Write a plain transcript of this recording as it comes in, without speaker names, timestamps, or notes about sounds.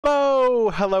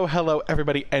Hello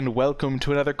everybody, and welcome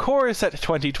to another Core Set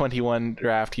 2021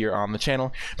 draft here on the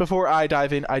channel. Before I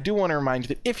dive in, I do want to remind you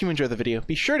that if you enjoy the video,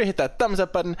 be sure to hit that thumbs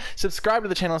up button, subscribe to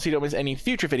the channel so you don't miss any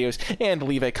future videos, and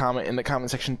leave a comment in the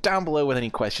comment section down below with any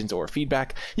questions or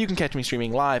feedback. You can catch me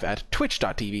streaming live at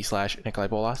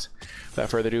twitch.tv/NicolaiBolas. Without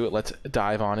further ado, let's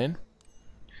dive on in.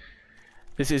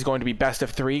 This is going to be best of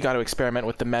 3, got to experiment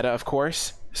with the meta, of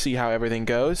course, see how everything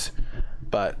goes.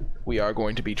 But we are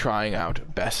going to be trying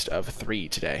out best of 3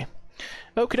 today.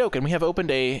 Okie doke, and we have opened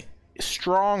a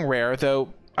strong rare,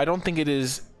 though I don't think it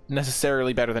is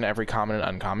necessarily better than every common and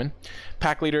uncommon.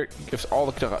 Pack leader gives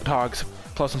all the dogs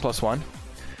plus and plus 1.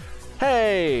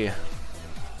 Hey!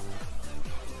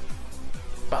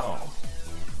 Boom.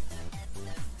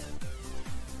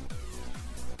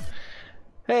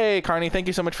 Hey, Carney, thank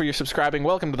you so much for your subscribing.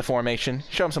 Welcome to the formation.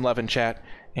 Show him some love in chat.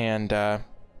 And,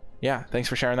 yeah, thanks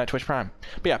for sharing that Twitch Prime.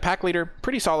 But yeah, pack leader,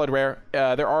 pretty solid rare.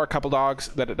 There are a couple dogs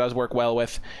that it does work well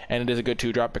with, and it is a good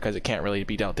 2-drop because it can't really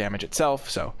be dealt damage itself,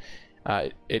 so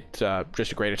it's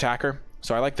just a great attacker.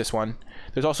 So I like this one.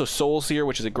 There's also Soul Seer,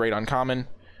 which is a great uncommon.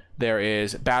 There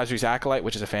is Bazri's Acolyte,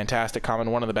 which is a fantastic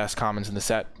common, one of the best commons in the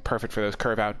set, perfect for those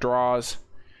curve out draws.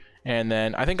 And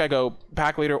then I think I go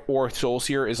Pack Leader or Soul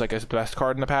Seer is like the best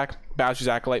card in the pack. Bazri's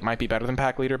Acolyte might be better than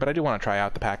Pack Leader, but I do want to try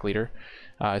out the Pack Leader.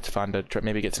 It's fun to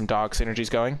maybe get some dog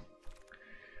synergies going.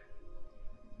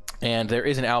 And there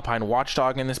is an Alpine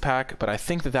Watchdog in this pack, but I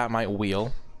think that might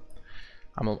wheel.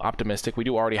 I'm optimistic. We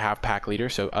do already have Pack Leader,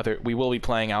 so we will be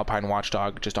playing Alpine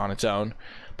Watchdog just on its own,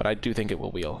 but I do think it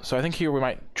will wheel. So I think here we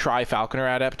might try Falconer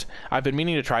Adept. I've been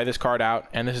meaning to try this card out,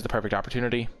 and this is the perfect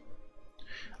opportunity.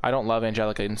 I don't love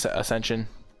Angelic Ascension,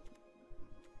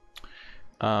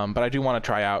 but I do want to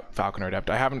try out Falconer Adept.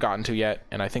 I haven't gotten to yet,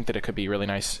 and I think that it could be a really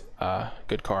nice,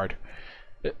 good card,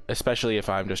 especially if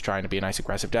I'm just trying to be a nice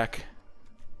aggressive deck.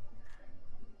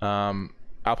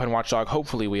 Alpine Watchdog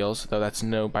hopefully wheels, though that's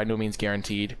by no means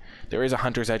guaranteed. There is a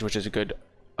Hunter's Edge, which is a good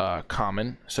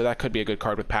common, so that could be a good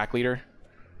card with Pack Leader.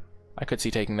 I could see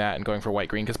taking that and going for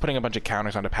white-green, because putting a bunch of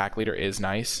counters onto Pack Leader is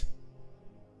nice.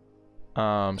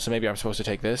 So maybe I'm supposed to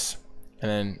take this, and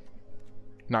then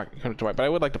not come to white, but I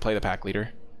would like to play the Pack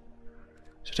Leader.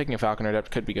 So taking a Falconer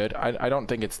Adept could be good. I don't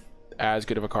think it's as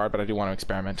good of a card, but I do want to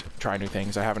experiment, try new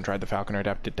things. I haven't tried the Falconer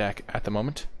Adept deck at the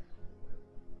moment.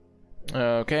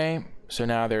 Okay, so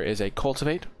now there is a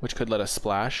Cultivate, which could let us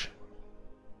splash.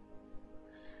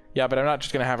 Yeah, but I'm not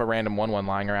just going to have a random 1/1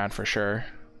 lying around for sure.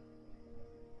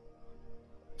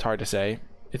 It's hard to say.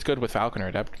 It's good with Falconer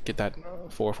Adept. Get that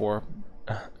 4/4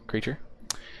 creature.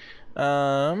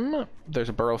 There's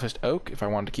a Burrowfist Oak if I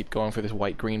wanted to keep going for this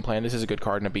white-green plan. This is a good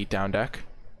card in a beatdown deck.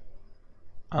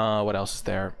 What else is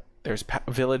there? There's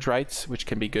Village Rites, which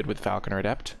can be good with Falconer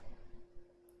Adept.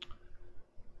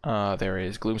 There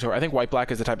is Gloomsword. I think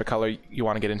white-black is the type of color you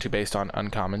want to get into based on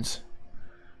uncommons.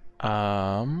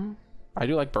 I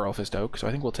do like Burrowfist Oak, so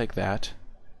I think we'll take that.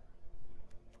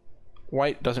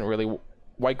 White-green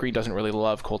doesn't really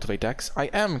love Cultivate decks. I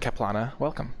am Keplana.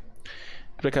 Welcome.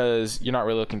 Because you're not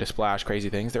really looking to splash crazy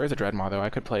things. There is a Dreadmaw, though. I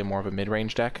could play more of a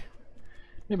mid-range deck.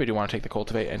 Maybe I do want to take the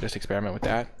Cultivate and just experiment with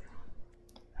that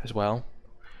as well.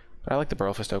 But I like the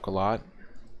Burrowfist Oak a lot.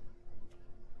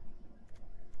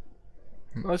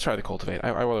 Let's try the Cultivate. I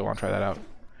really want to try that out.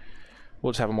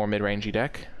 We'll just have a more mid-rangey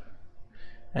deck.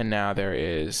 And now there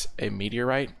is a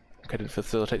Meteorite. Could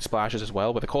facilitate splashes as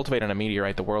well. With a Cultivate and a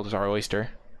Meteorite, the world is our oyster.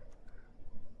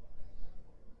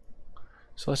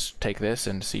 So let's take this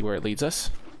and see where it leads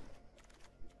us.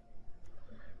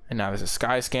 And now there's a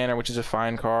Sky Scanner, which is a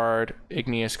fine card.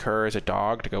 Igneous Cur is a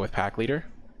dog to go with Pack Leader,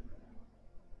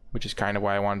 which is kind of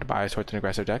why I wanted to buy a Swords and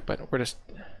Aggressive deck, but we're just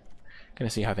going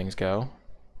to see how things go.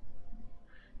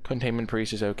 Containment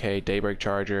Priest is okay. Daybreak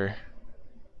Charger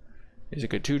is a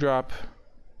good 2-drop.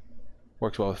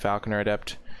 Works well with Falconer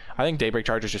Adept. I think Daybreak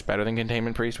Charger is just better than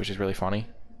Containment Priest, which is really funny.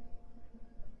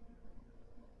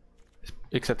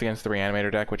 Except against the Reanimator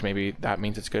deck, which maybe that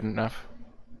means it's good enough.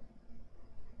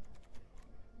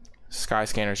 Sky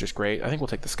Scanner is just great. I think we'll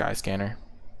take the Sky Scanner.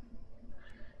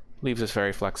 Leaves us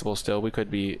very flexible still. We could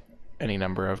be any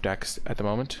number of decks at the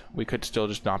moment. We could still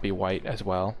just not be white as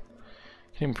well.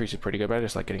 Containment Priest is pretty good, but I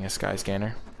just like getting a Sky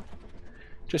Scanner.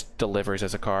 Just delivers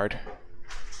as a card.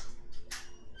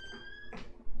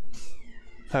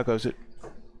 How goes it?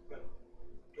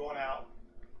 Going out.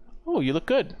 Oh, you look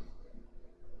good.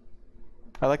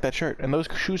 I like that shirt, and those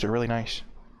shoes are really nice.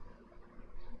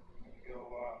 Go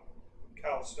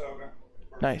Calistoga.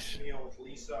 Nice. Meal with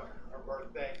Lisa, her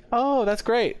birthday. Oh, that's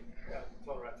great. Yeah,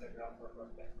 told her I'd take her out for her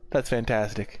birthday. That's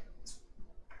fantastic.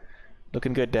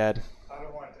 Looking good, Dad. I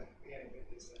don't want it to be any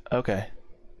good. Okay.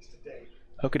 Just a date.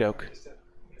 Okie doke. Just a,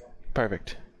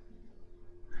 Perfect.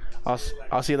 I'll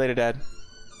see you later, Dad.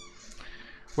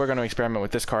 We're going to experiment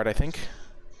with this card, I think.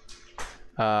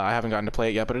 I haven't gotten to play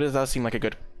it yet, but it does seem like a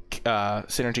good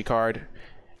synergy card.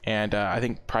 And I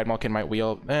think Pride Malkin might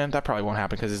wheel. That probably won't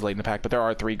happen because it's late in the pack, but there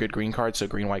are 3 good green cards, so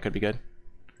green-white could be good.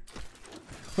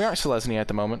 We aren't Selesnya at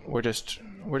the moment. We're just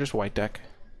white deck.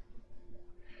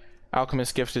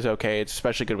 Alchemist Gift is okay. It's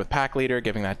especially good with Pack Leader,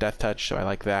 giving that death touch, so I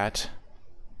like that.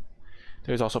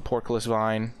 There's also Portcullis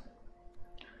Vine.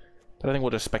 But I think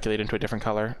we'll just speculate into a different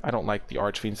color. I don't like the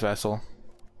Archfiend's Vessel.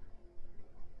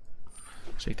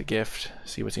 Take the gift,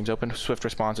 see what seems open. Swift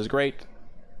Response is great.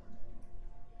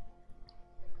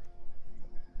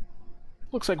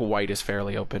 Looks like white is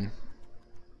fairly open.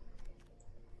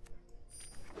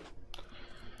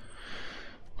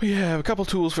 We have a couple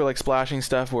tools for like splashing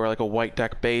stuff. We're like a white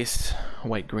deck base,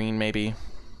 white-green maybe.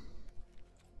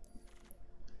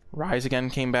 Rise Again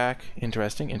came back.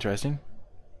 Interesting, interesting.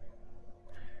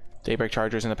 Daybreak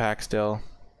Charger's in the pack still.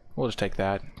 We'll just take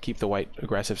that. Keep the white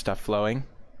aggressive stuff flowing.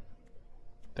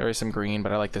 There is some green,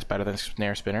 but I like this better than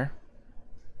Snare Spinner.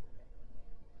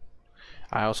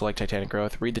 I also like Titanic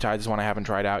Growth. Read the Tides is one I haven't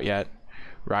tried out yet.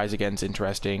 Rise Again's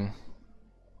interesting.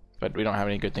 But we don't have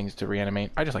any good things to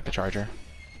reanimate. I just like the Charger.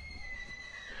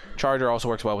 Charger also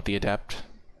works well with the Adept.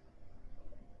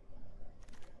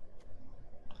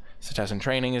 Cetizen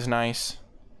Training is nice.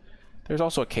 There's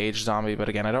also a Caged Zombie, but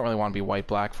again, I don't really want to be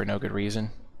white-black for no good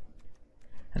reason.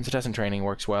 And Cetizen Training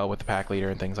works well with the Pack Leader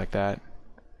and things like that.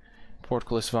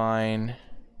 Portcullis Vine.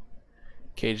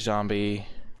 Caged Zombie.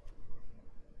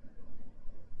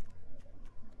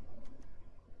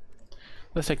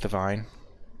 Let's take the Vine.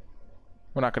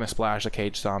 We're not going to splash the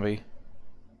Caged Zombie.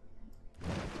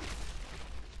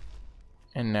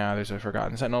 And now there's a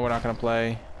Forgotten Sentinel we're not going to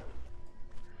play.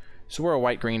 So we're a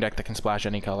white-green deck that can splash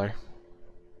any color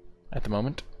at the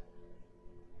moment.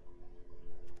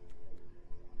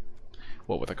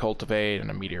 What with a Cultivate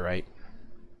and a Meteorite.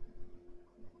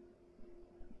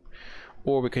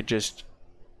 Or we could just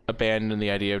abandon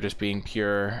the idea of just being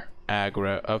pure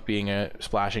aggro, of being a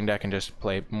splashing deck and just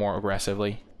play more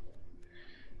aggressively.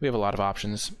 We have a lot of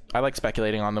options. I like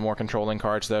speculating on the more controlling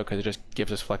cards though, because it just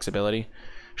gives us flexibility.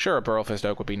 Sure, a Burlfist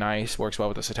Oak would be nice, works well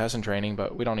with the Cetizen Training,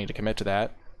 but we don't need to commit to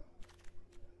that.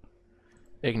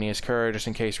 Igneous Cur, just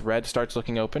in case red starts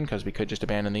looking open, because we could just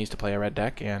abandon these to play a red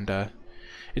deck, and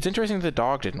it's interesting that the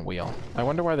dog didn't wheel. I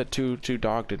wonder why the 2/2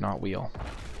 dog did not wheel.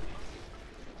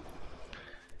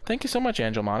 Thank you so much,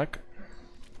 Angel Monarch.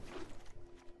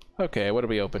 Okay, what do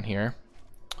we open here?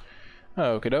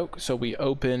 Okie doke. So we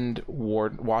opened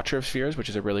Watcher of Spheres, which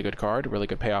is a really good card, a really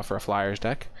good payoff for a Flyers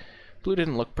deck. Blue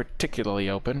didn't look particularly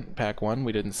open. Pack 1,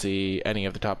 we didn't see any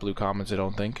of the top blue commons, I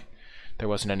don't think. There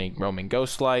wasn't any Roaming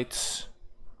Ghostlights.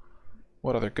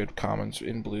 What other good commons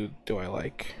in blue do I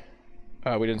like?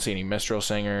 We didn't see any Mistral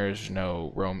Singers,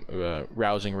 no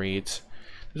Rousing Reeds.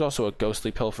 There's also a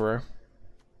Ghostly Pilferer,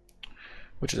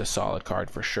 which is a solid card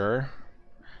for sure.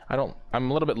 I'm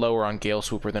a little bit lower on Gale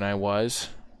Swooper than I was.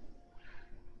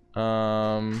 Just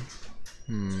gonna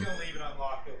leave it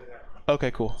unlocked over there.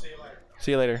 Okay, cool. See you later.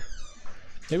 See you later.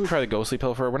 Maybe we try the Ghostly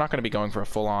Pilferer. We're not going to be going for a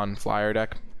full-on flyer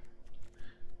deck.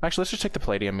 Actually, let's just take the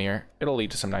Palladium Mirror. It'll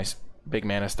lead to some nice big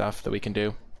mana stuff that we can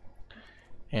do.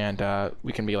 And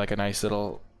we can be like a nice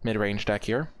little mid-range deck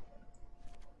here.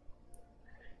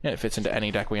 And it fits into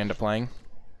any deck we end up playing.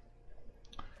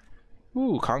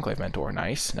 Ooh, Conclave Mentor.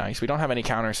 Nice, nice. We don't have any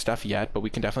counter stuff yet, but we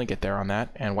can definitely get there on that.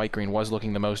 And white-green was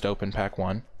looking the most open, pack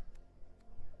 1.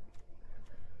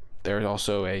 There's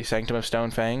also a Sanctum of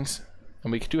Stonefangs.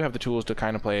 And we do have the tools to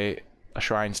kind of play a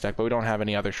Shrines deck, but we don't have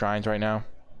any other Shrines right now.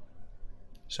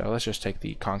 So let's just take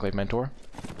the Conclave Mentor.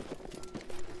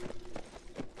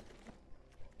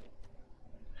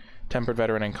 Tempered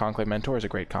Veteran and Conclave Mentor is a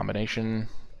great combination.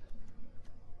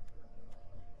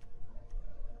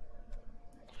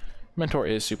 Mentor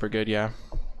is super good, yeah.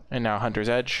 And now Hunter's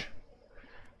Edge.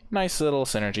 Nice little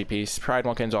synergy piece. Pride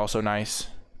Malkin's also nice.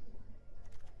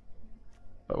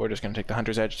 But we're just going to take the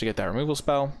Hunter's Edge to get that removal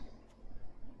spell.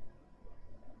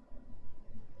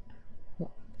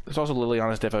 There's also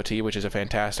Liliana's Devotee, which is a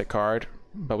fantastic card,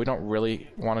 but we don't really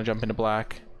want to jump into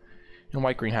black. And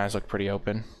white-green has looked pretty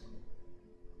open.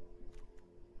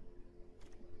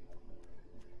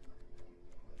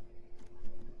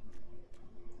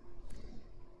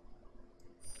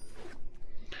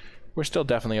 We're still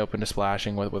definitely open to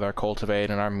splashing with our Cultivate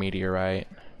and our Meteorite.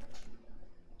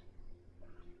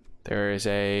 There is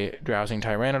a Drowsing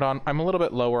Tyrannodon. I'm a little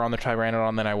bit lower on the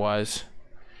Tyrannodon than I was.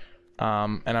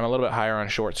 And I'm a little bit higher on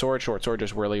Short Sword. Short Sword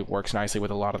just really works nicely with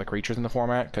a lot of the creatures in the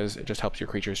format, because it just helps your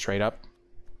creatures trade up.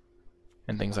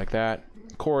 And things like that.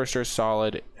 Chorister's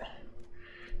solid.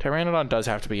 Pteranodon does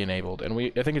have to be enabled, and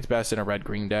I think it's best in a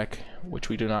red-green deck, which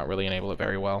we do not really enable it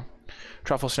very well.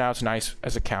 Truffle Snout's nice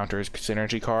as a counter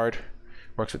synergy card.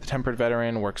 Works with the Tempered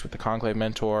Veteran, works with the Conclave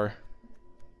Mentor.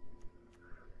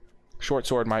 Short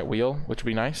Sword might wheel, which would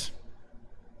be nice.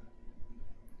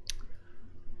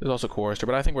 There's also Chorister,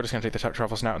 but I think we're just going to take the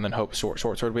Truffle Snout and then hope Short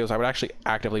Sword wheels. I would actually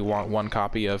actively want one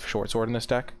copy of Short Sword in this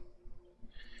deck.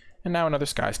 And now another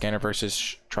Sky Scanner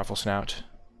versus Truffle Snout.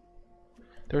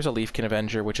 There's a Leafkin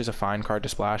Avenger, which is a fine card to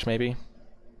splash, maybe.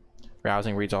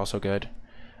 Rousing Reed's also good.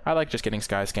 I like just getting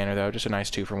Sky Scanner, though. Just a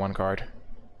nice 2-for-1 card.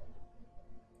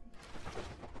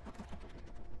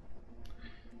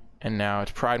 And now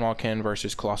it's Pridemawkin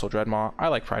versus Colossal Dreadmaw. I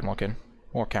like Pridemawkin.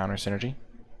 More counter synergy.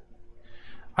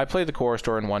 I played the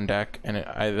Chorister in one deck, and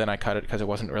then I cut it because it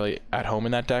wasn't really at home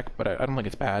in that deck, but I don't think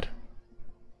it's bad.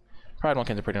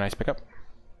 Pridemawkin's a pretty nice pickup.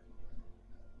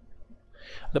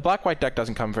 The black-white deck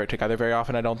doesn't come together very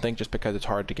often, I don't think, just because it's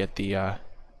hard to get the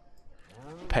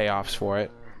payoffs for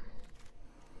it.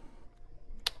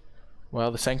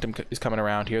 Well, the Sanctum is coming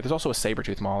around here. There's also a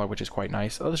Sabertooth Mauler, which is quite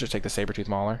nice. Let's just take the Sabertooth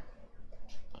Mauler.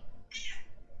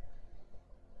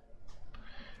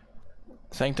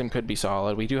 Sanctum could be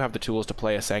solid. We do have the tools to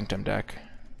play a Sanctum deck.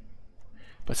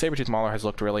 But Sabertooth Mauler has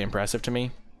looked really impressive to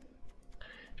me.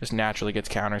 Just naturally gets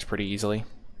counters pretty easily.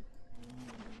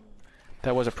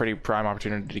 That was a pretty prime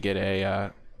opportunity to get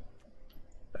a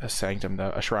Sanctum, though,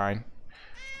 a Shrine.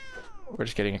 We're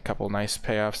just getting a couple nice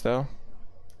payoffs, though.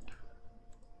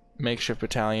 Makeshift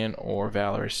Battalion or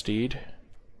Valorous Steed.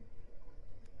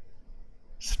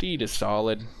 Steed is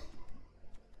solid.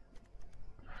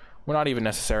 We're not even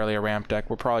necessarily a ramp deck.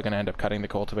 We're probably going to end up cutting the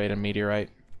Cultivate and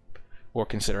Meteorite. Or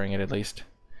considering it, at least.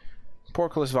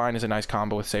 Portcullis Vine is a nice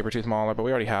combo with Sabertooth Mauler, but we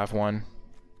already have one.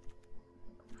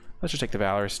 Let's just take the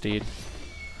Valorous Steed.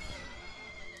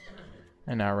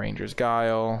 And now Ranger's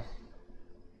Guile.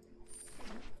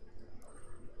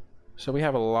 So we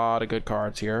have a lot of good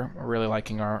cards here. We're really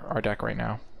liking our deck right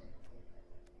now.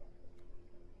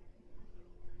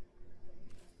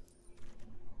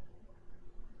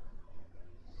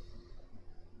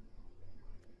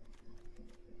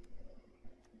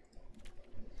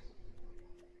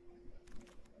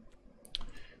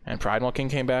 And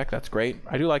Pridemawkin came back. That's great.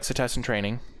 I do like Setessan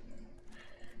Training.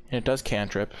 And it does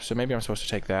cantrip, so maybe I'm supposed to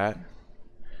take that.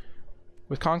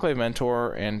 With Conclave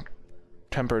Mentor and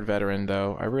Tempered Veteran,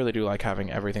 though, I really do like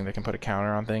having everything that can put a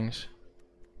counter on things.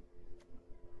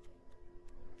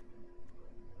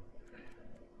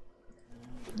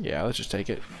 Yeah, let's just take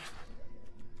it.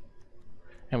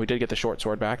 And we did get the Short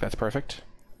Sword back. That's perfect.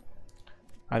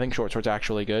 I think Short Sword's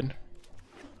actually good.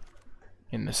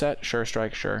 In the set, Sure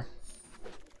Strike, sure.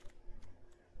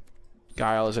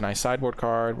 Guile is a nice sideboard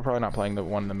card. We're probably not playing the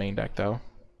one in the main deck, though.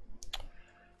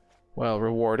 Well,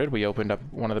 rewarded. We opened up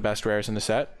one of the best rares in the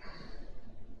set.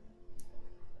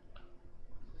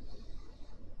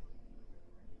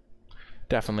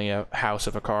 Definitely a house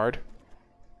of a card.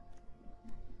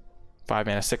 5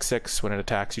 mana, 6/6. When it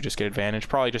attacks, you just get advantage.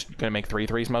 Probably just going to make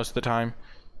 3/3s most of the time.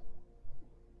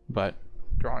 But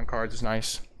drawing cards is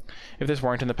nice. If this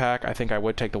weren't in the pack, I think I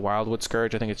would take the Wildwood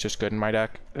Scourge. I think it's just good in my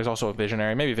deck. There's also a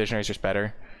Visionary. Maybe Visionary is just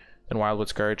better than Wildwood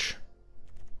Scourge.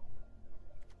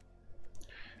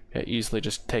 Yeah, easily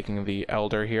just taking the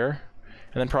Elder here.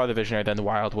 And then probably the Visionary, then the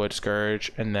Wildwood Scourge,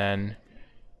 and then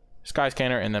Sky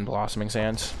Scanner, and then Blossoming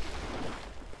Sands.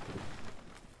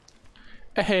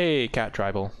 Hey, Cat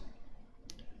Tribal.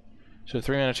 So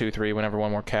 3 mana, 2/3, whenever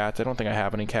one more cats. I don't think I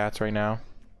have any cats right now.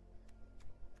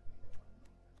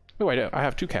 Oh, I do. I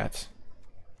have 2 cats.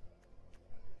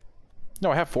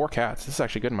 No, I have 4 cats. This is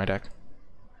actually good in my deck.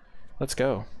 Let's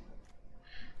go.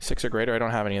 6 or greater. I don't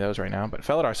have any of those right now. But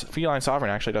Felidar Feline Sovereign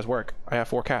actually does work. I have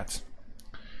 4 cats.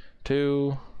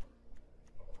 2,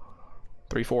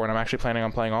 3, 4. And I'm actually planning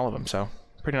on playing all of them. So,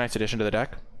 pretty nice addition to the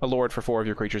deck. A Lord for 4 of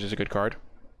your creatures is a good card.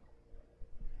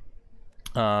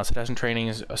 Setessan Training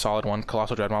is a solid one.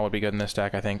 Colossal Dreadmaw would be good in this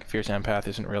deck, I think. Fierce Empath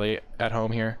isn't really at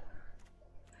home here.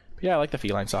 But yeah, I like the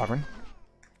Feline Sovereign.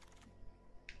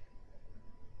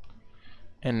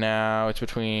 And now it's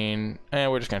between...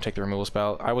 we're just going to take the removal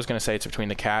spell. I was going to say it's between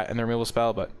the cat and the removal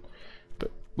spell, but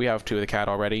we have 2 of the cat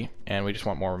already, and we just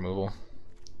want more removal.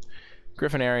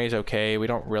 Griffinary is okay. We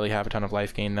don't really have a ton of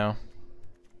life gain, though.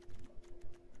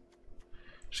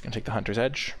 Just going to take the Hunter's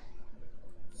Edge.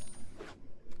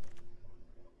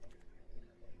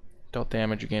 Dealt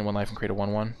damage, you gain 1 life and create a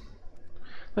 1/1.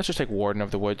 Let's just take Warden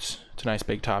of the Woods. It's a nice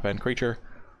big top-end creature.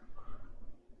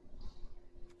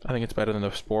 I think it's better than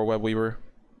the Spore Web Weaver.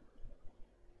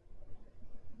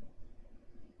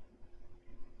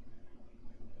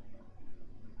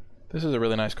 This is a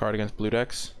really nice card against blue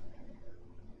decks.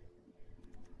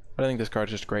 But I think this card's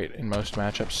just great in most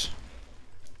matchups.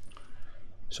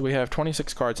 So we have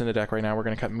 26 cards in the deck right now. We're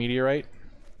going to cut Meteorite.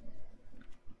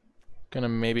 Gonna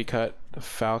maybe cut the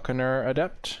Falconer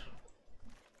Adept.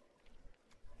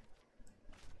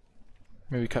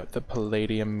 Maybe cut the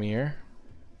Palladium Mirror.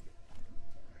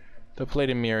 The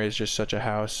Palladium Mirror is just such a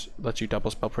house. Lets you double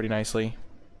spell pretty nicely.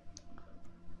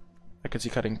 I could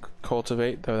see cutting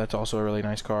Cultivate, though that's also a really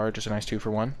nice card. Just a nice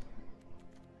 2-for-1.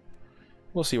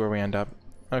 We'll see where we end up.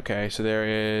 Okay, so there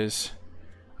is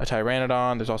a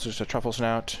Tyrannodon. There's also just a Truffle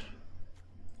Snout.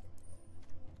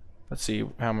 Let's see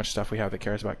how much stuff we have that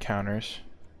cares about counters.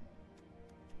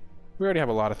 We already have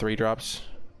a lot of 3-drops.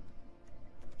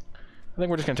 I think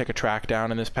we're just going to take a track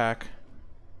down in this pack.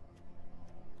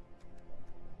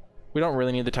 We don't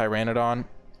really need the Tyrannodon.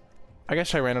 I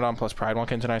guess Tyrannodon plus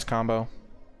Pridewalkin's a nice combo.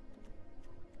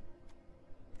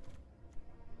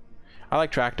 I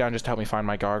like track down just to help me find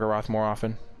my Gargaroth more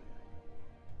often.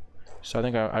 So I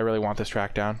think I really want this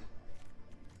track down.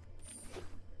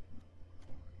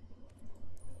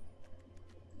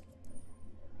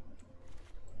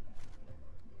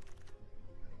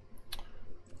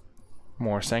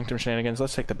 More Sanctum shenanigans.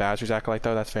 Let's take the Bazir's Acolyte,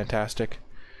 though. That's fantastic.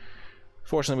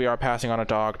 Fortunately, we are passing on a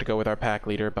dog to go with our pack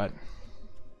leader, but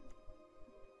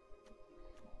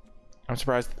I'm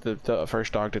surprised that the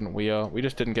first dog didn't wheel. We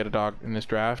just didn't get a dog in this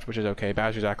draft, which is okay.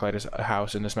 Bazir's Acolyte is a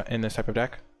house in this type of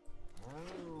deck.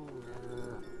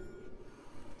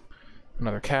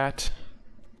 Another cat.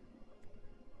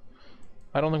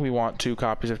 I don't think we want 2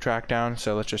 copies of Track Down,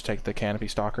 so let's just take the Canopy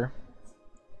Stalker.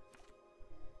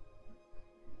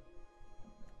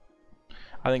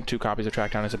 I think 2 copies of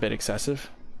Track Down is a bit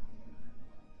excessive.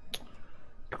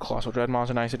 Colossal Dreadmaw is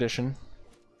a nice addition.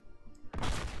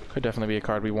 Could definitely be a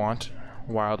card we want.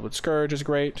 Wildwood Scourge is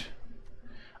great.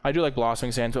 I do like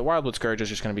Blossoming Sands, but Wildwood Scourge is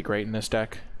just going to be great in this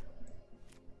deck.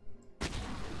 We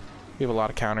have a lot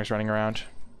of counters running around.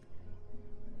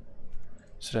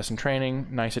 Citizen Training,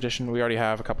 nice addition. We already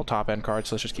have a couple top-end cards,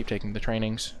 so let's just keep taking the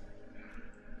trainings.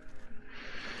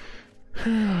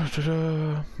 Ooh,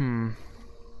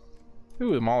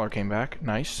 the Mauler came back.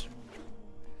 Nice.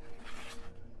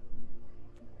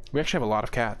 We actually have a lot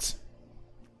of cats.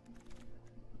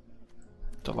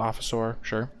 Dilophosaur,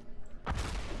 sure.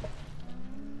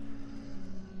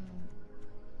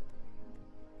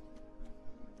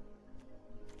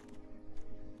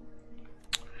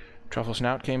 Truffle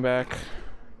Snout came back.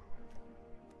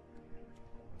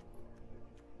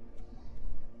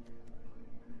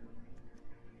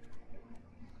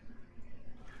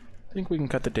 I think we can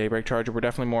cut the Daybreak Charger. We're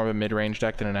definitely more of a mid-range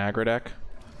deck than an aggro deck.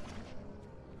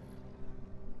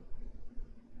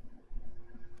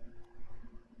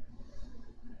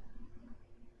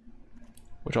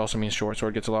 Which also means Short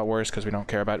Sword gets a lot worse because we don't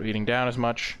care about beating down as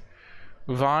much.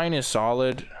 Vine is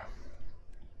solid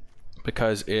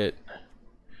because it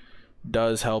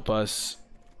does help us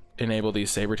enable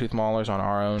these Sabertooth Maulers on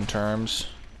our own terms,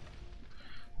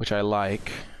 which I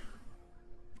like.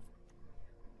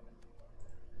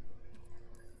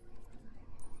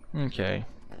 Okay.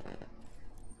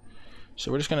 So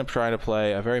we're just going to try to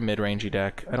play a very mid-rangey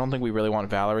deck. I don't think we really want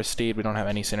Valorous Steed. We don't have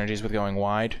any synergies with going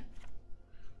wide.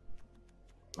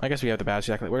 I guess we have the Bazir's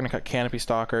Acolyte. We're going to cut Canopy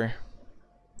Stalker.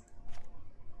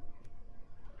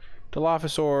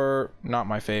 Dilophosaur, not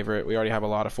my favorite. We already have a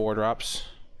lot of 4-drops.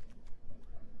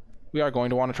 We are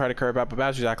going to want to try to curve out, but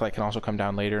Bazir's Acolyte can also come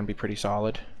down later and be pretty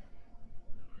solid.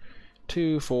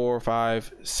 2, 4,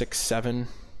 5, 6, 7.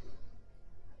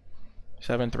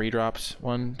 7 3-drops.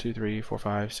 1, 2, 3, 4,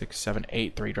 5, 6, 7,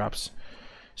 8 3-drops.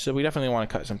 So we definitely want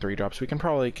to cut some 3-drops. We can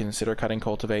probably consider cutting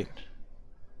Cultivate.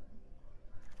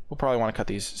 We'll probably want to cut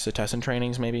these Citizen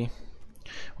Trainings, maybe.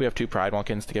 We have 2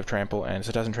 Pridewalkins to give Trample, and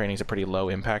Citizen Training is a pretty low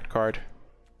impact card.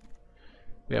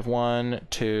 We have 1,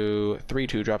 2, 3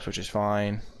 2-drops, which is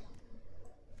fine.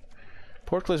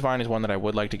 Portcullis Vine is one that I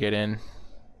would like to get in.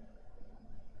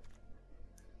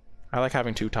 I like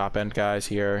having 2 top-end guys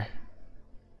here.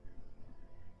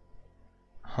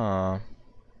 Huh.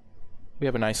 We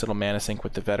have a nice little mana sink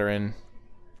with the Veteran.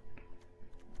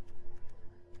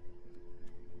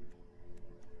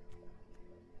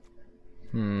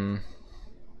 I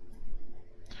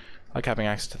like having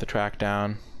access to the track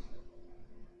down.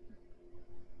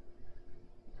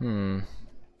 We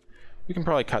can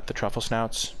probably cut the Truffle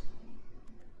Snouts.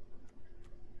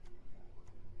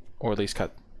 Or at least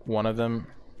cut one of them.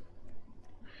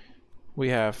 We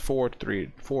have 4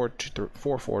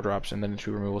 4-drops and then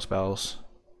 2 removal spells.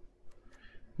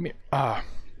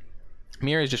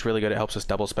 Mirror is just really good. It helps us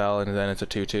double spell, and then it's a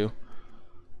 2/2.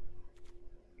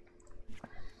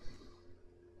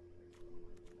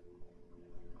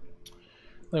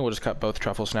 I think we'll just cut both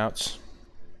Truffle Snouts.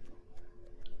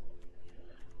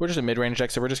 we're just a mid-range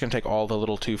deck, so we're just going to take all the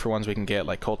little 2-for-1s we can get,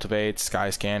 like Cultivates, Sky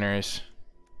Scanners,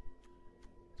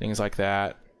 things like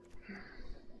that.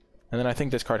 And then I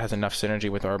think this card has enough synergy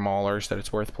with our Maulers that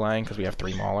it's worth playing, because we have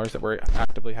 3 Maulers that we're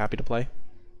actively happy to play.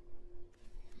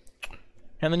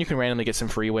 And then you can randomly get some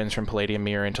free wins from Palladium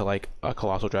Mirror into like a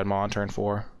Colossal Dreadmaw on turn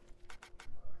 4.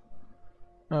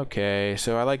 Okay,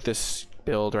 so I like this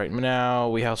build right now.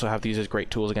 We also have these as great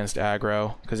tools against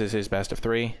aggro, because this is best of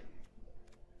 3.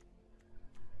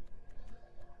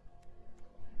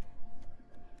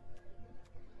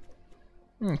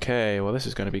 Okay, well this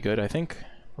is going to be good, I think.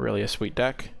 Really a sweet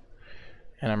deck.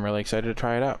 And I'm really excited to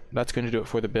try it out. That's going to do it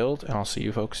for the build, and I'll see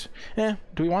you folks. Do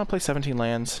we want to play 17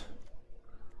 lands?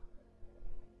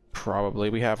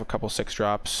 Probably. We have a couple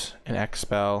 6-drops, an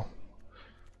X-Spell,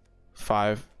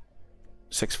 5,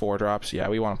 6 4-drops. Yeah,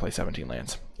 we want to play 17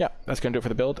 lands. Yeah, that's going to do it for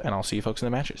the build, and I'll see you folks in the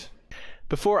matches.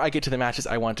 Before I get to the matches,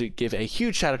 I want to give a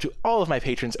huge shout out to all of my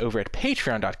patrons over at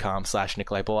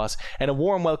patreon.com/NicolaiBolas, and a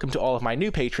warm welcome to all of my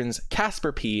new patrons,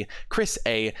 Casper P, Chris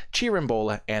A,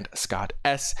 Chirimbola, and Scott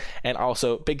S. And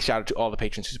also, big shout out to all the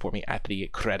patrons who support me at the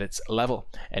credits level.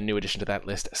 And new addition to that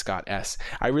list, Scott S.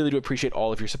 I really do appreciate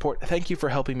all of your support. Thank you for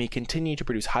helping me continue to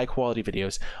produce high quality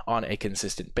videos on a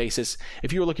consistent basis.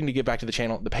 If you are looking to give back to the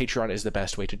channel, the Patreon is the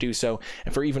best way to do so.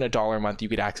 And for even $1 a month, you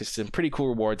get access to some pretty cool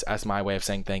rewards as my way of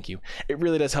saying thank you. It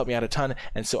really does help me out a ton,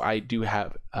 and so I do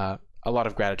have a lot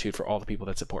of gratitude for all the people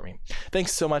that support me.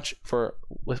 Thanks so much for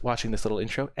watching this little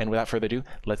intro, and without further ado,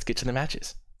 let's get to the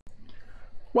matches.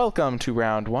 Welcome to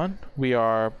round 1. We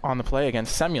are on the play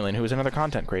against Semulin, who is another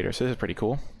content creator, so this is pretty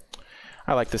cool.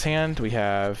 I like this hand. We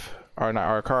have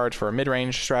our cards for a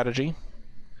mid-range strategy.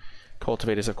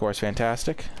 Cultivate is, of course,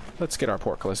 fantastic. Let's get our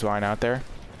Portcullis Vine out there.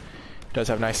 It does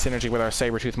have nice synergy with our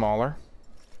Saber-Tooth Mauler.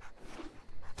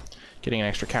 Getting an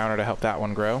extra counter to help that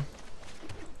one grow.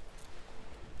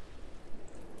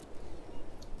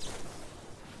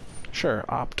 Sure,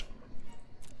 opt.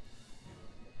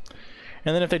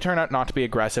 And then if they turn out not to be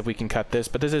aggressive, we can cut this.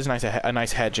 But this is a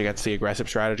nice hedge against the aggressive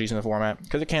strategies in the format,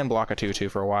 because it can block a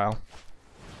 2/2 for a while.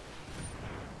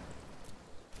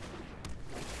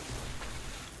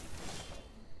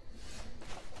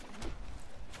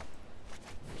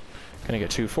 Gonna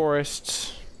get 2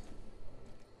 forests.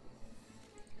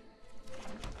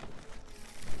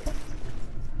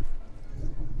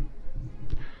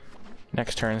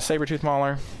 Next turn, Saber-Tooth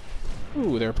Mauler.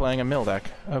 Ooh, they're playing a mill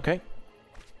deck. Okay.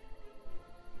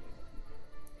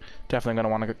 Definitely going to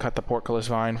want to cut the Portcullis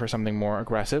Vine for something more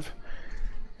aggressive.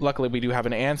 Luckily, we do have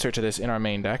an answer to this in our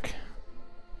main deck,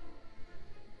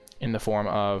 in the form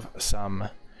of some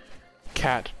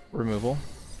cat removal.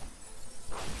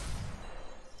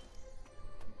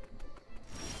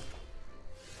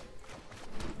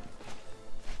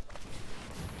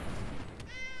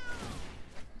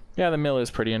 Yeah, the mill is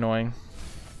pretty annoying.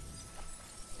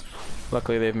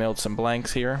 Luckily, they've milled some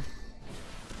blanks here.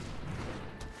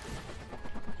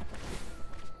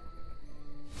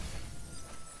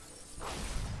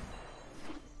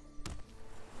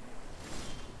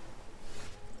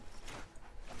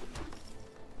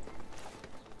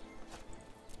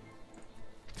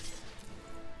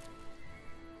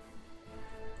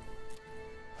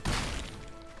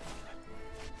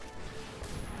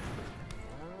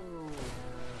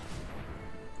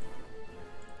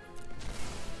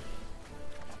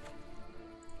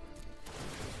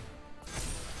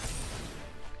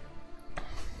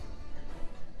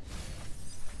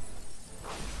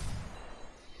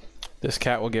 This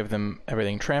cat will give them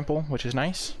everything trample, which is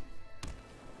nice.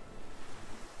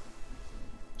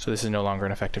 So this is no longer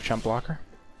an effective chump blocker.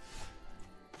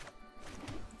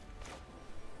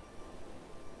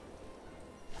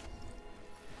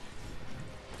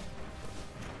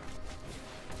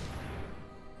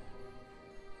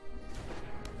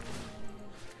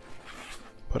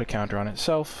 Put a counter on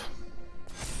itself.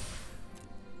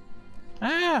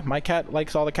 Ah, my cat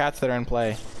likes all the cats that are in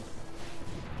play.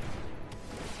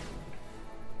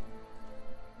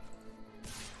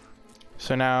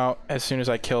 So now, as soon as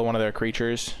I kill one of their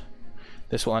creatures,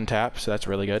 this will untap, so that's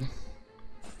really good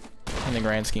in the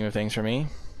grand scheme of things for me.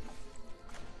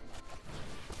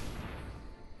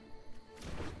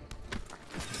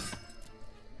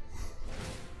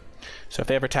 So if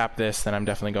they ever tap this, then I'm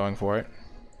definitely going for it.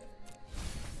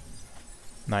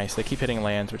 Nice, they keep hitting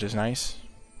lands, which is nice.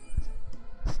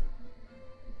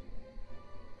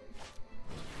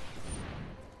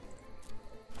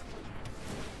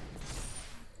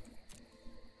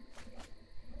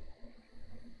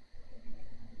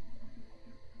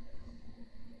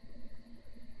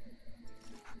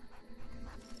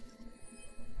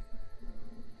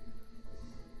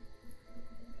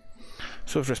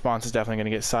 Swift response is definitely going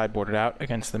to get sideboarded out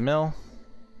against the mill.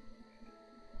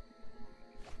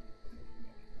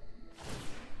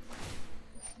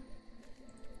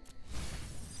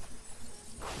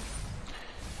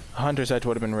 Hunter's Edge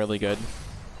would have been really good.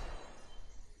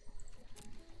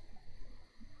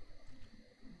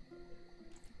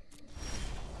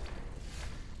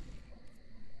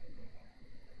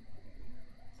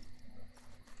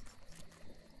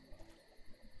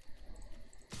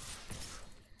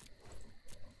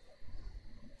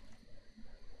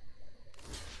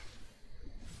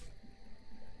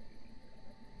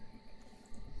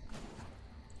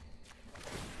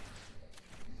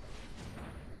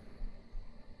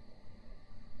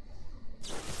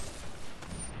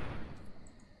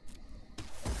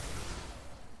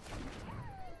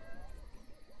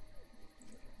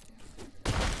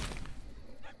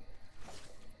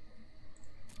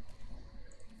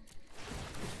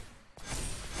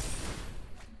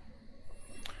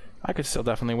 I could still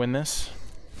definitely win this.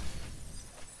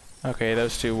 Okay,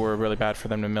 those two were really bad for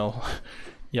them to mill.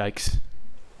 Yikes.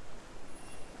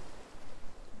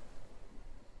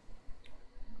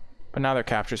 But now their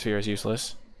capture sphere is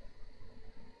useless.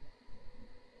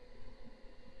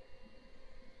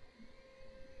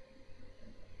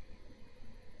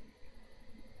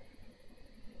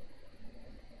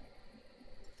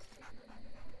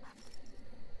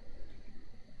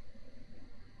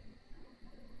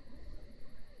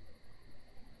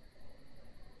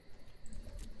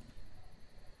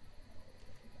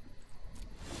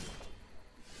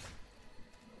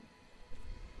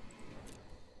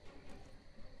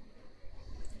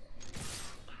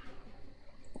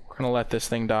 We're gonna let this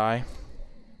thing die.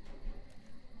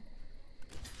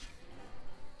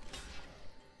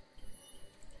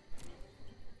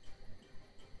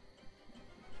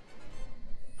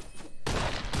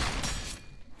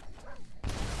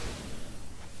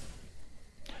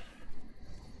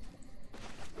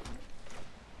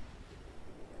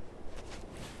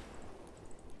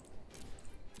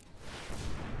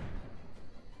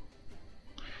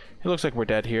 It looks like we're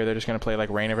dead here. They're just gonna play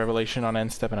like Rain of Revelation on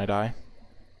end step and I die.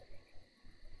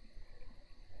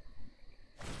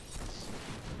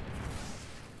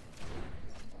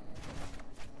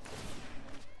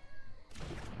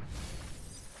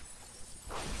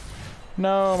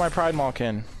 No, my Pride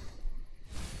Malkin.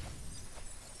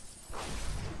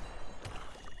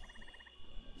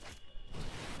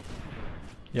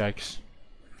 Yikes.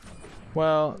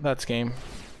 Well, that's game.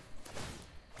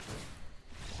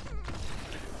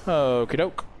 Okie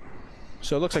doke.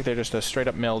 So it looks like they're just a straight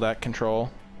up mill deck control.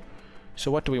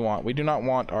 So what do we want? We do not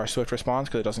want our Swift Response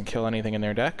because it doesn't kill anything in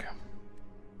their deck.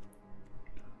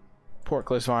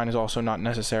 Portcullis Vine is also not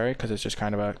necessary because it's just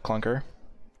kind of a clunker.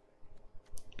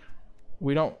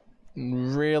 We don't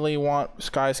really want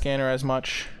Sky Scanner as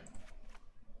much.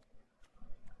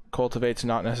 Cultivate's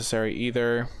not necessary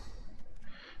either.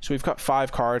 So we've got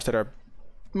 5 cards that are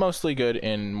mostly good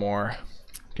in more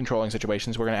controlling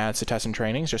situations. We're going to add Cetizen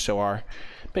Trainings just so our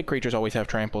big creatures always have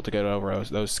trample to get over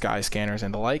those Sky Scanners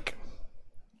and the like.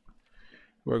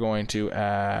 We're going to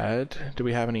add... Do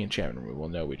we have any enchantment removal?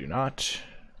 No, we do not.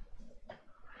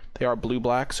 They are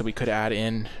blue-black, so we could add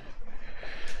in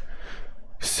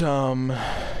some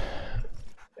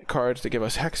cards to give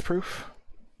us hexproof.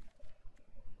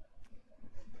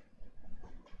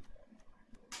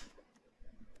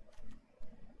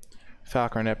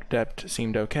 Falcon Adept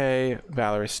seemed okay.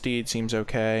 Valorous Steed seems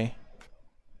okay.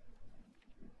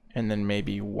 And then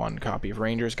maybe 1 copy of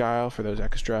Ranger's Guile for those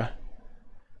extra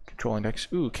controlling decks.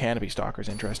 Ooh, Canopy Stalker's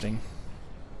interesting.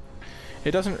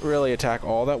 It doesn't really attack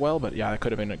all that well, but yeah, that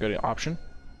could have been a good option.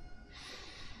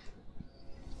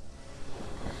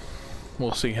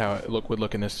 We'll see how it would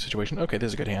look in this situation. Okay, this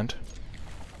is a good hand.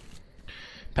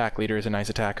 Pack Leader is a nice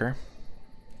attacker.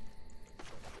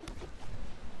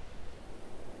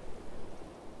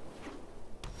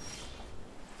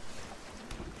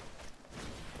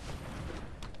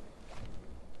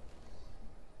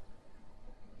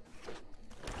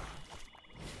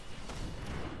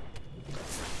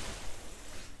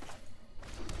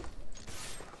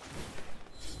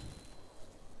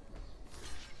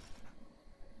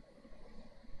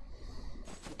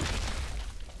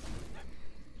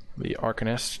 The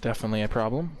Arcanist, definitely a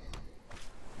problem.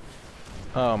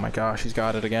 Oh my gosh, he's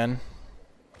got it again.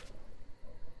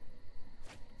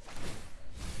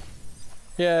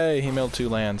 Yay, he milled 2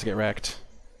 lands, get wrecked.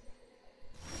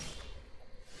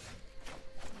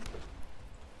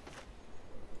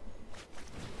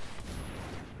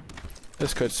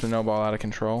 This could snowball out of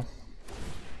control.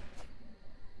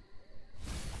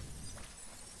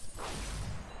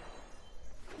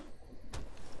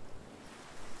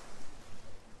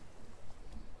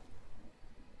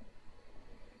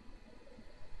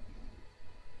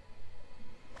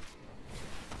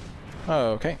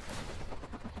 Oh, okay.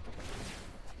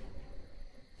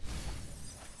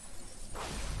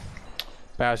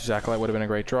 Bastards Acolyte would have been a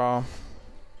great draw.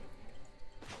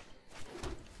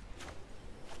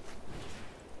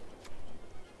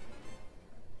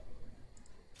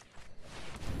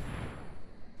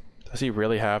 Does he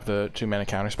really have the 2-mana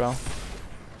counterspell?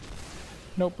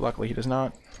 Nope, luckily he does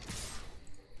not.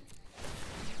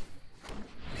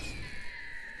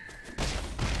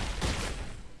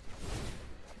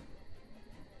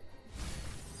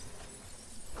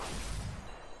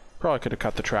 Probably could have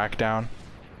cut the track down.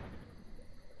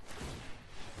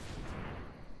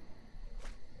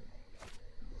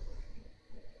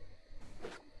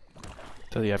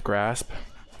 Does he have grasp?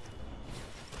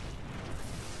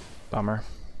 Bummer.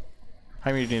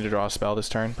 I mean, you need to draw a spell this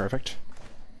turn. Perfect.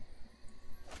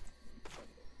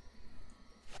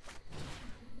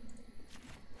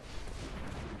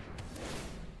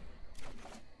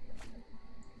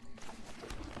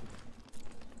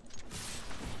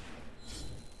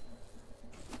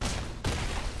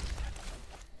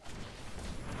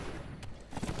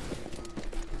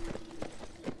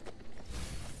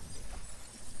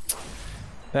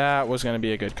 That was going to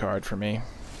be a good card for me.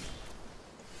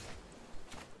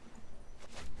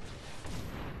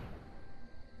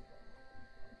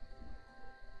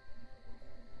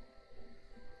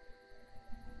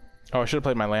 Oh, I should have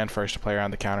played my land first to play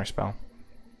around the counterspell.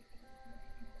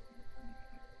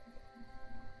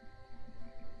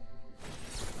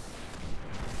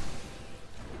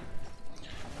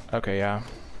 Okay, yeah.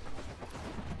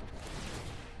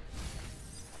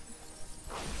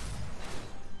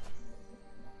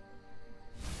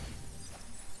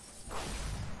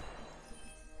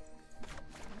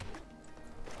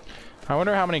 I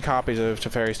wonder how many copies of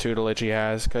Teferi's Tutelage he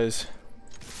has, because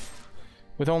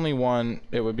with only one,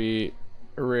 it would be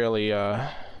really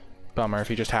bummer if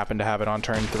he just happened to have it on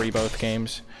turn 3 both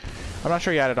games. I'm not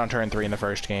sure he had it on turn 3 in the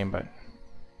first game, but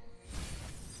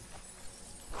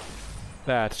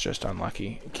that's just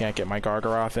unlucky. Can't get my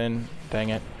Gargaroth in. Dang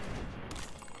it.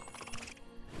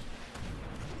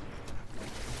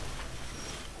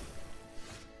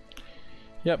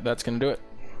 Yep, that's gonna do it.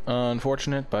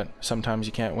 Unfortunate, but sometimes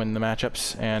you can't win the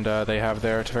matchups, and they have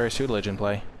their Teferi's Tutelage in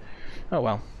play. Oh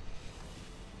well.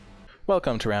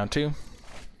 Welcome to round 2.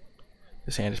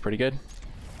 This hand is pretty good.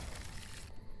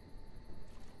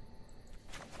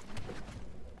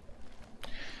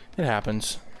 It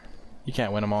happens. You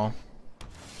can't win them all.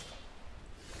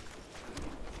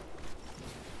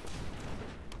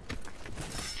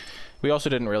 We also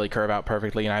didn't really curve out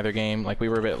perfectly in either game. Like, we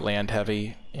were a bit land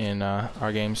heavy in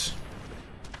our games.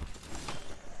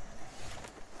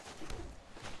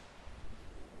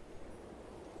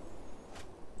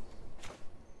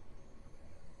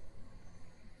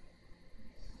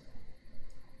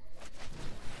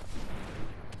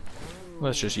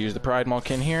 Let's just use the Pride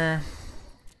Malkin here.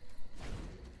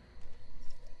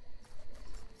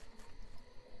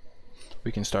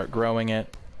 We can start growing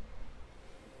it.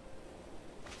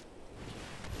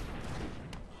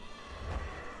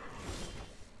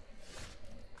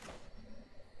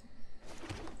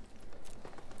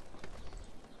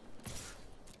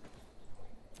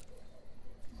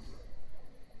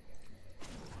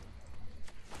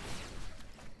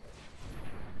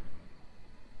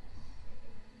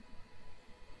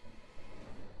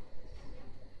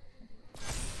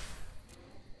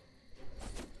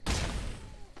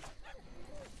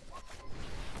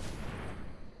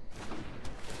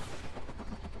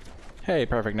 Hey,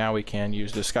 perfect. Now we can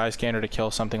use the Sky Scanner to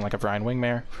kill something like a Vrine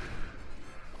Wingmare.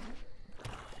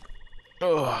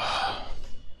 Ugh.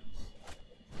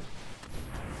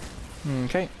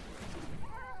 Okay.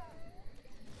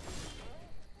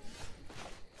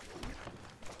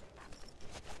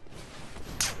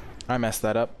 I messed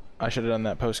that up. I should have done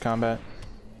that post-combat.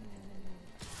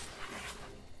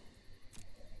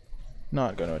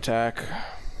 Not going to attack.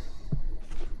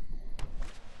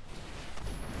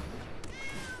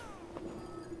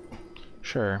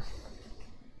 Sure.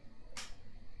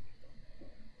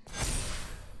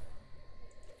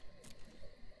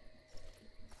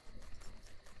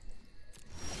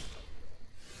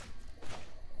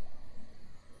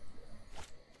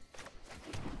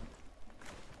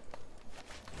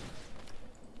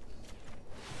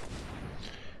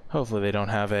 Hopefully they don't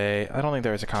have a... I don't think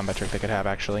there is a combat trick they could have,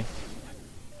 actually.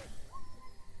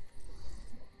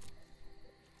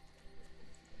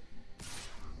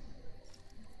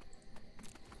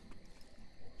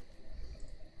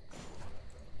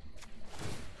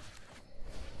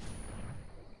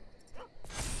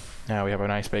 Now we have a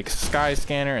nice big Sky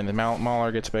Scanner, and the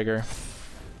Mauler gets bigger.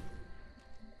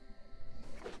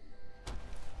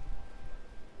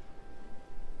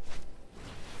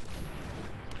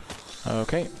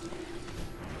 Okay.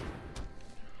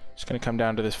 Just gonna come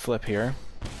down to this flip here.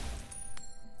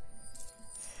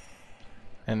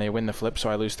 And they win the flip, so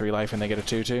I lose 3 life and they get a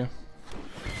 2-2.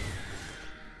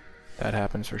 That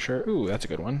happens for sure. Ooh, that's a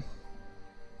good one.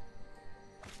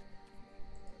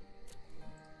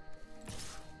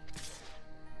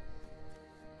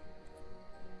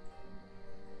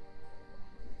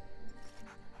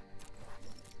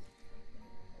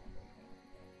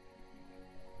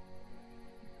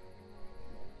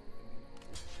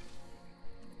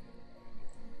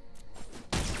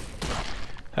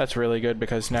 That's really good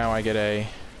because now I get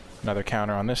another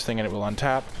counter on this thing and it will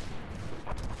untap.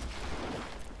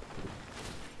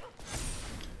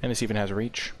 And this even has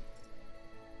reach.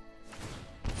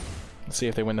 Let's see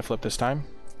if they win the flip this time.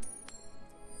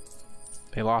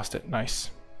 They lost it. Nice.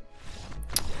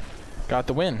 Got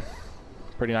the win.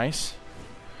 Pretty nice.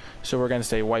 So we're going to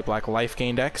stay white-black life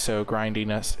gain deck, so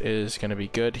grindiness is going to be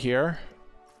good here.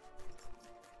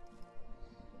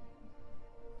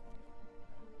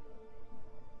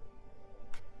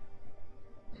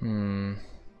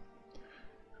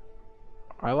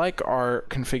 I like our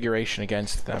configuration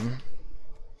against them.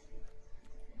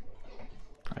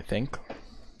 I think.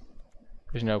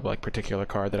 There's no like particular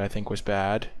card that I think was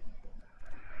bad.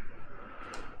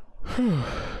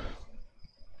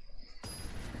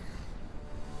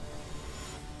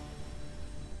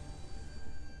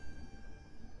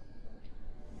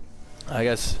 I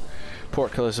guess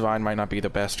Portkiller's Divine might not be the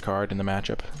best card in the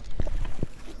matchup.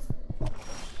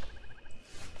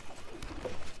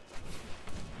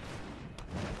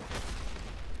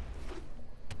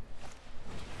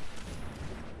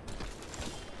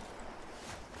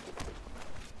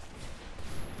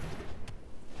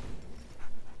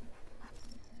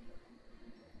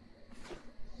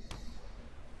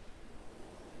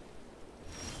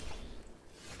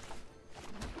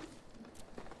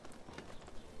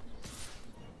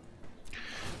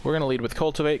 We're going to lead with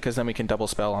Cultivate, because then we can double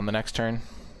spell on the next turn.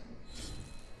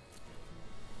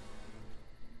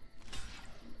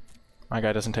 My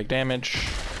guy doesn't take damage.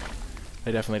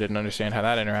 They definitely didn't understand how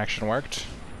that interaction worked.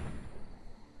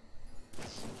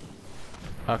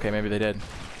 Okay, maybe they did.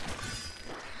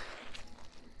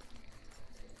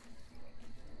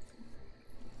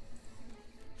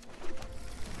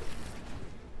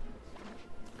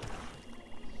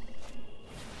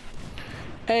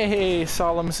 Hey,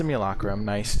 Solemn Simulacrum,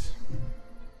 nice.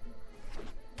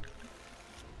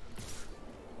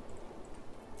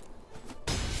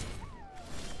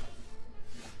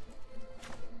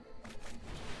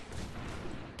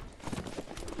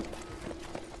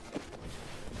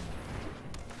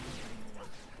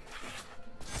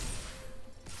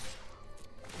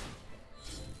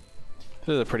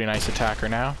 This is a pretty nice attacker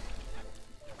now.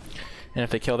 And if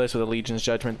they kill this with a Legion's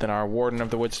Judgment, then our Warden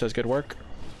of the Woods does good work.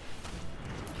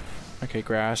 Okay,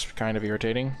 Grasp, kind of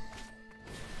irritating.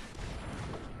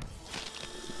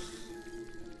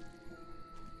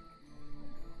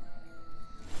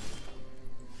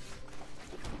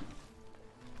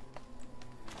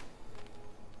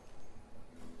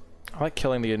 I like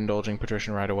killing the Indulging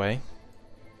Patrician right away.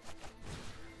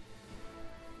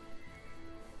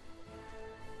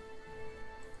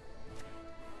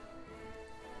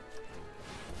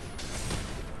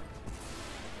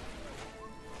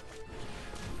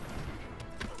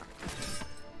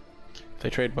 If they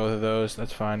trade both of those,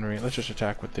 that's fine. Let's just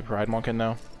attack with the Pride Malkin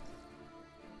though.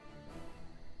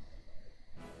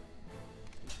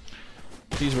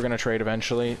 These we're gonna trade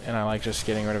eventually, and I like just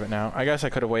getting rid of it now. I guess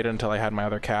I could have waited until I had my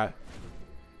other cat.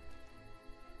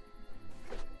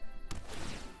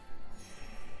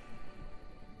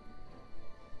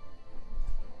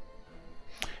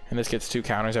 And this gets 2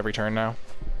 counters every turn now.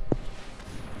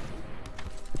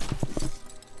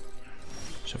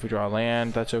 So if we draw a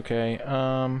land, that's okay.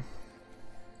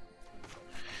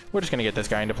 We're just gonna get this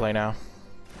guy into play now.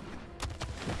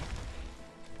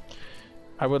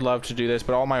 I would love to do this,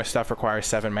 but all my stuff requires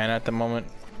 7 mana at the moment.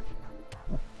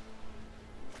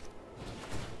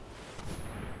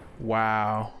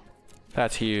 Wow.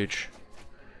 That's huge.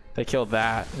 They killed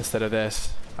that instead of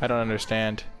this. I don't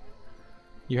understand.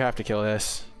 You have to kill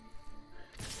this.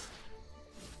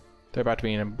 They're about to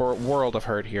be in a world of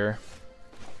hurt here.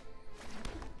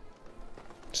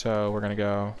 So we're gonna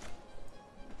go...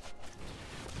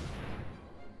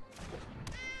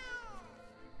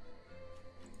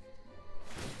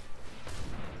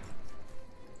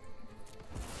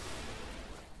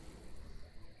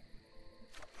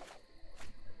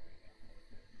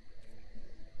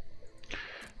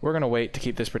 We're gonna wait to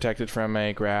keep this protected from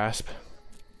a grasp.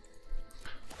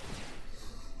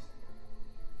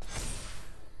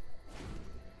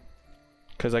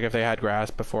 Because like if they had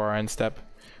grasp before our end step,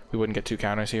 we wouldn't get 2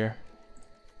 counters here.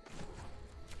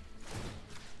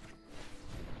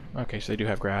 Okay, so they do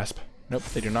have grasp. Nope,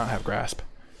 they do not have grasp.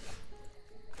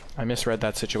 I misread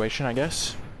that situation, I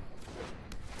guess.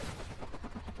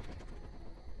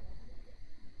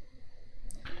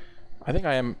 I think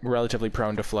I am relatively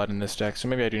prone to flood in this deck, so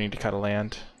maybe I do need to cut a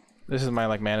land. This is my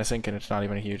like mana sink, and it's not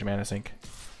even a huge mana sink.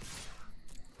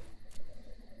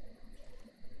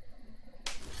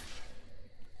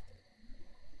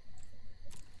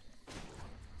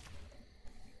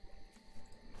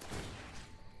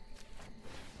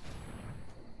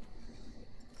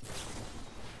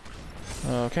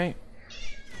 Okay.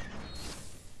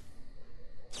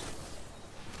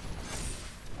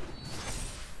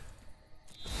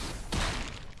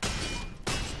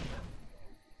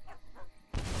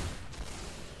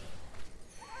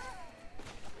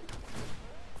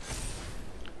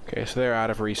 Okay, so they're out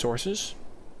of resources.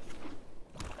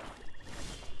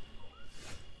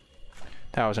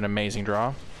 That was an amazing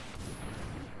draw.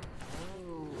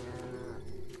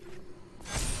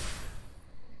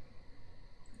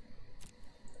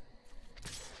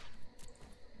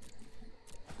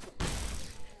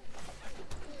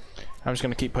 I'm just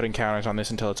going to keep putting counters on this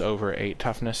until it's over 8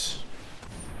 toughness.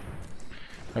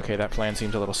 Okay, that plan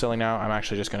seems a little silly now. I'm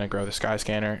actually just going to grow the Sky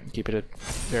Scanner and keep it a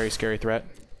very scary threat.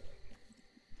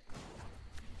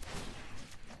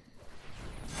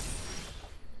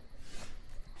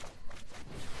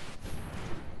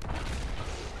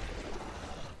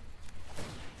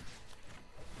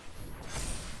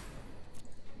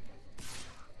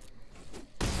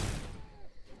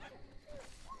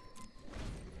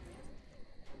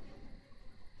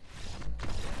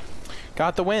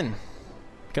 Got the win.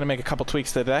 Gonna make a couple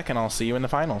tweaks to the deck and I'll see you in the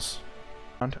finals.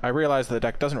 I realized that the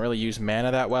deck doesn't really use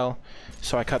mana that well,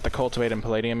 so I cut the Cultivate and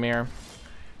Palladium Mirror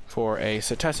for a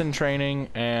Cetessan Training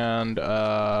and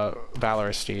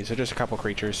Valorous Steed, so just a couple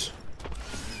creatures.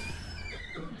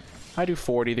 I do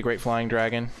 40, the Great Flying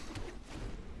Dragon.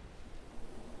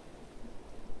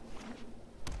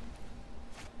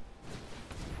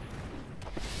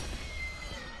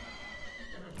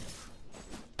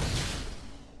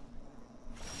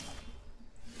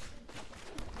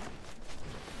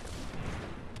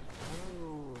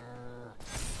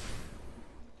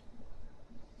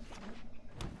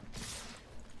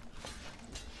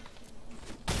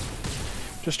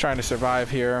 Just trying to survive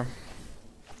here.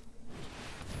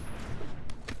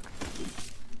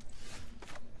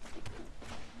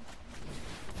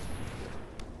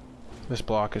 This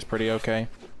block is pretty okay.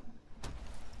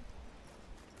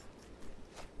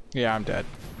 Yeah, I'm dead.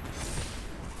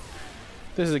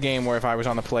 This is a game where if I was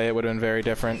on the play, it would have been very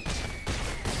different.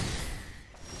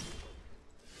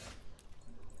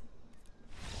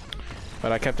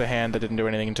 But I kept a hand that didn't do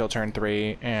anything until turn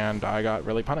 3, and I got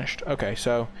really punished. Okay,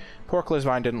 so Porkless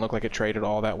Vine didn't look like it traded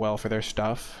all that well for their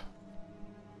stuff.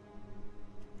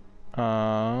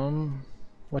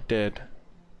 What did?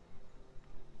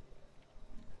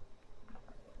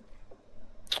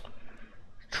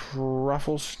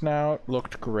 Truffle Snout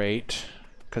looked great,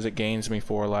 because it gains me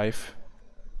 4 life.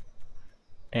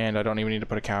 And I don't even need to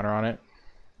put a counter on it.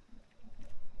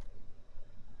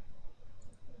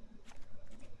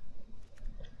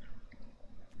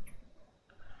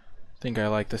 I think I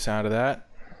like the sound of that.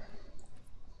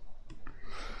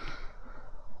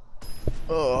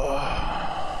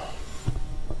 Ugh.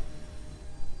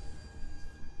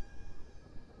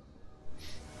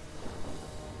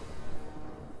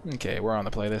 Okay, we're on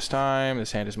the play this time.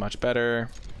 This hand is much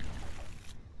better.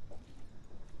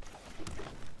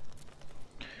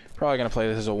 Probably going to play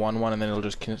this as a 1-1 and then it'll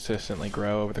just consistently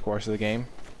grow over the course of the game.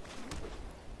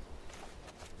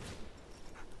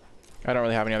 I don't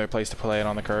really have any other place to play it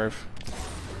on the curve.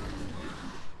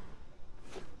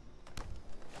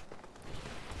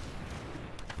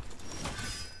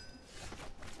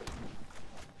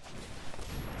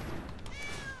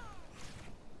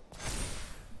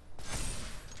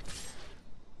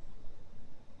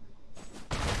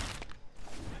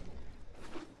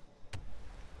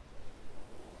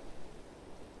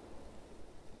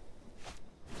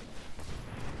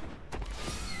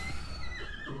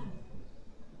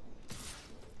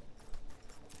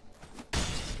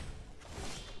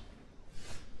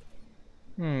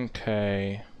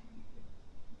 Okay.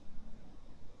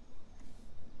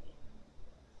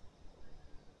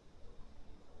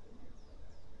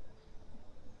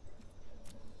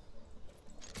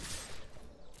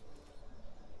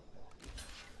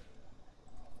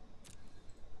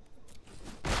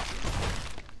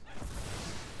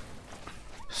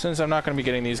 Since I'm not going to be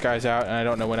getting these guys out, and I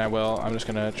don't know when I will, I'm just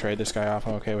going to trade this guy off.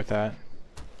 I'm okay with that.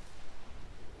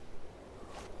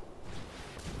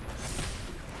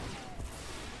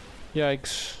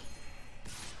 Yikes.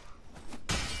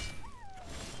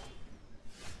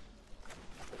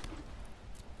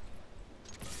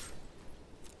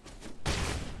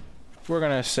 We're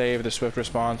gonna save the swift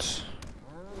response.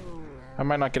 I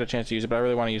might not get a chance to use it, but I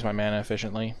really want to use my mana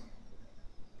efficiently.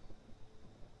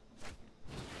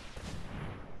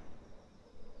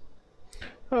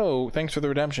 Oh, thanks for the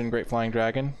redemption, Great Flying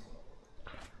Dragon.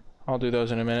 I'll do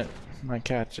those in a minute. My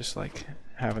cat's just like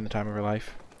having the time of her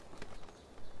life.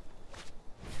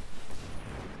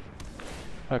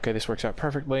 Okay, this works out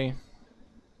perfectly.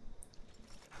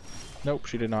 Nope,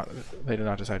 she did not. They did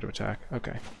not decide to attack.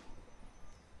 Okay.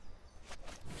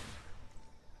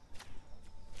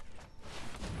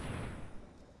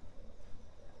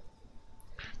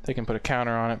 They can put a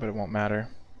counter on it, but it won't matter.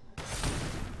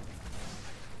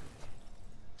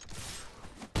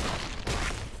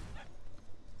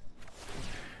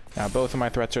 Now both of my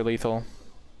threats are lethal.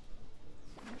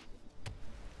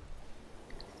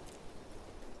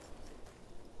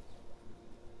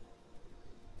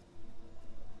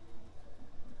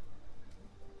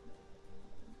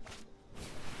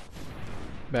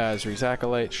 Bazri's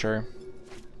Acolyte, sure.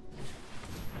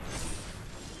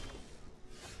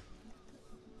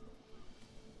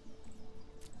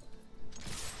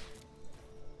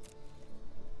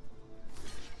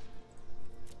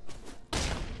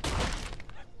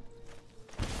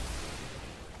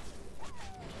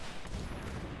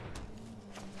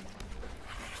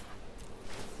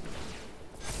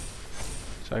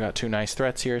 So I got two nice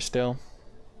threats here still.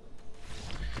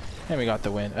 And we got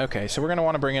the win. Okay, so we're going to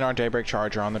want to bring in our Daybreak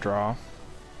Charger on the draw.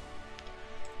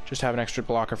 Just have an extra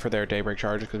blocker for their Daybreak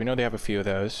Charger, because we know they have a few of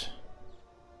those.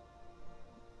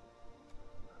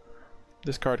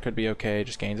 This card could be okay,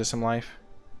 just gains us some life.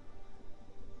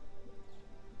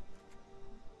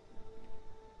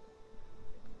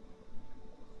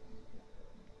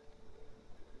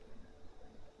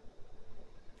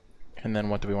 And then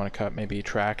what do we want to cut? Maybe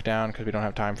track down, because we don't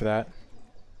have time for that.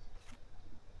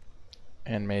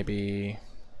 And maybe...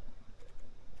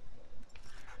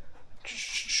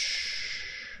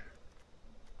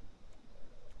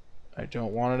 I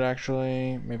don't want it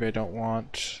actually. Maybe I don't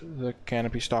want the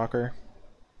Canopy Stalker.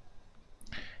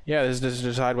 Yeah, this is to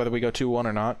decide whether we go 2-1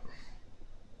 or not.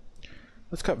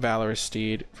 Let's cut Valorous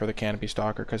Steed for the Canopy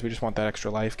Stalker, because we just want that extra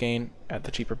life gain at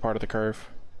the cheaper part of the curve.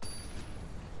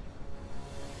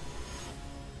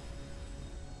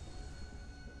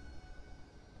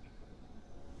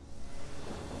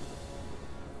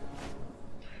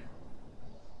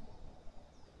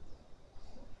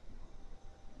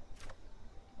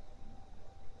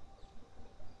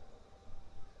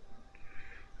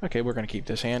 Okay, we're going to keep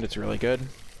this hand. It's really good.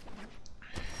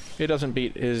 It doesn't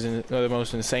beat the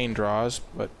most insane draws,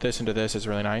 but this into this is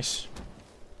really nice.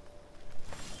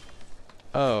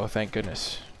 Oh, thank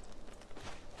goodness.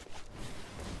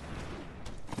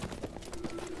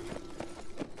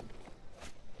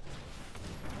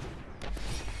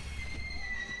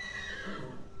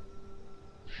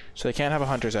 So they can't have a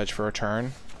Hunter's Edge for a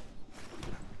turn.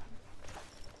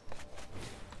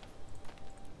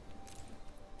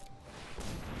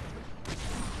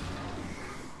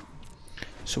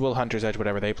 So we'll Hunter's Edge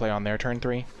whatever they play on their turn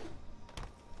 3.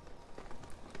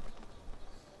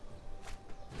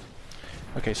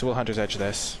 Okay, so we'll Hunter's Edge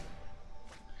this.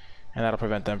 And that'll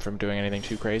prevent them from doing anything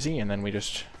too crazy, and then we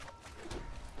just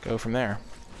go from there.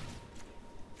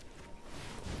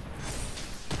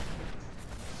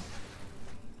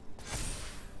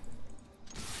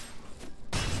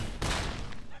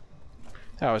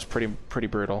 That was pretty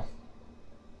brutal.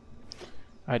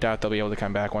 I doubt they'll be able to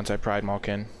come back once I Pride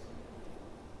Malkin.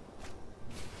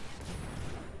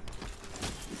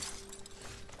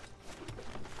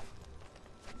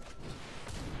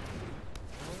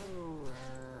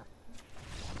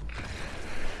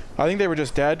 I think they were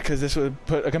just dead, because this would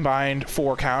put a combined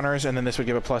 4 counters, and then this would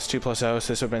give a +2/+0, so this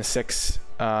would have been 6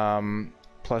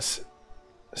 plus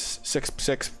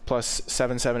 6 plus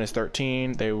 7 is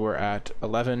 13. They were at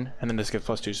 11, and then this gives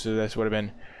 +2, so this would have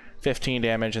been 15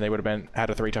 damage, and they would have been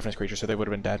had a 3 toughness creature, so they would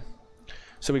have been dead.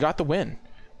 So we got the win.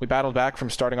 We battled back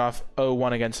from starting off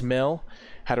 0-1 against Mill,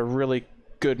 had a really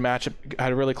good match,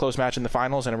 had a really close match in the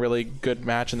finals, and a really good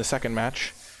match in the second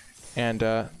match,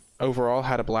 and overall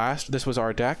had a blast. This was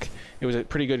our deck. It was a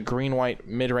pretty good green-white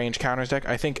mid-range counters deck.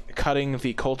 I think cutting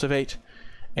the Cultivate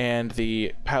and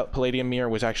the Palladium Mirror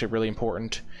was actually really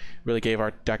important. Really gave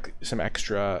our deck some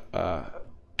extra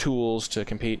tools to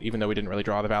compete, even though we didn't really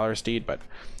draw the Valorous Steed, but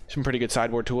some pretty good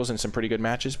sideboard tools and some pretty good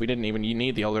matches. We didn't even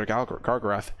need the Elder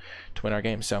Gargaroth to win our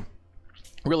game, so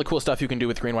Really cool stuff you can do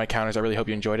with green white counters. I really hope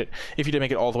you enjoyed it. If you did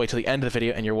make it all the way to the end of the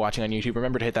video and you're watching on YouTube,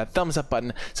 remember to hit that thumbs up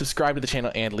button, subscribe to the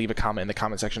channel, and leave a comment in the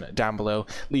comment section down below.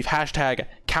 Leave hashtag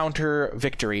counter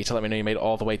victory to let me know you made it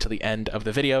all the way to the end of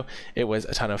the video. It was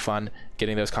a ton of fun.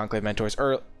 Getting those Conclave Mentors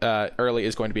early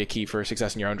is going to be a key for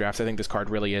success in your own drafts. I think this card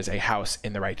really is a house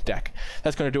in the right deck.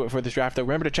 That's going to do it for this draft, though.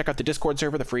 Remember to check out the Discord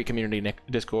server, the free community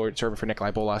Discord server for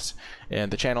NicolaiBolas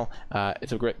and the channel.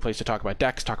 It's a great place to talk about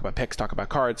decks, talk about picks, talk about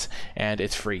cards, and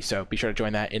it's free, so be sure to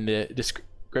join that. In the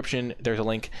description there's a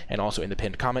link, and also in the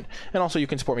pinned comment. And also you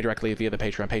can support me directly via the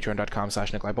Patreon,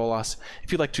 patreon.com/NicolaiBolas.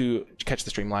 If you'd like to catch the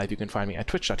stream live, you can find me at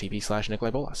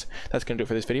twitch.tv/NicolaiBolas. That's going to do it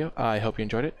for this video. I hope you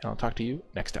enjoyed it, and I'll talk to you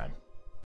next time.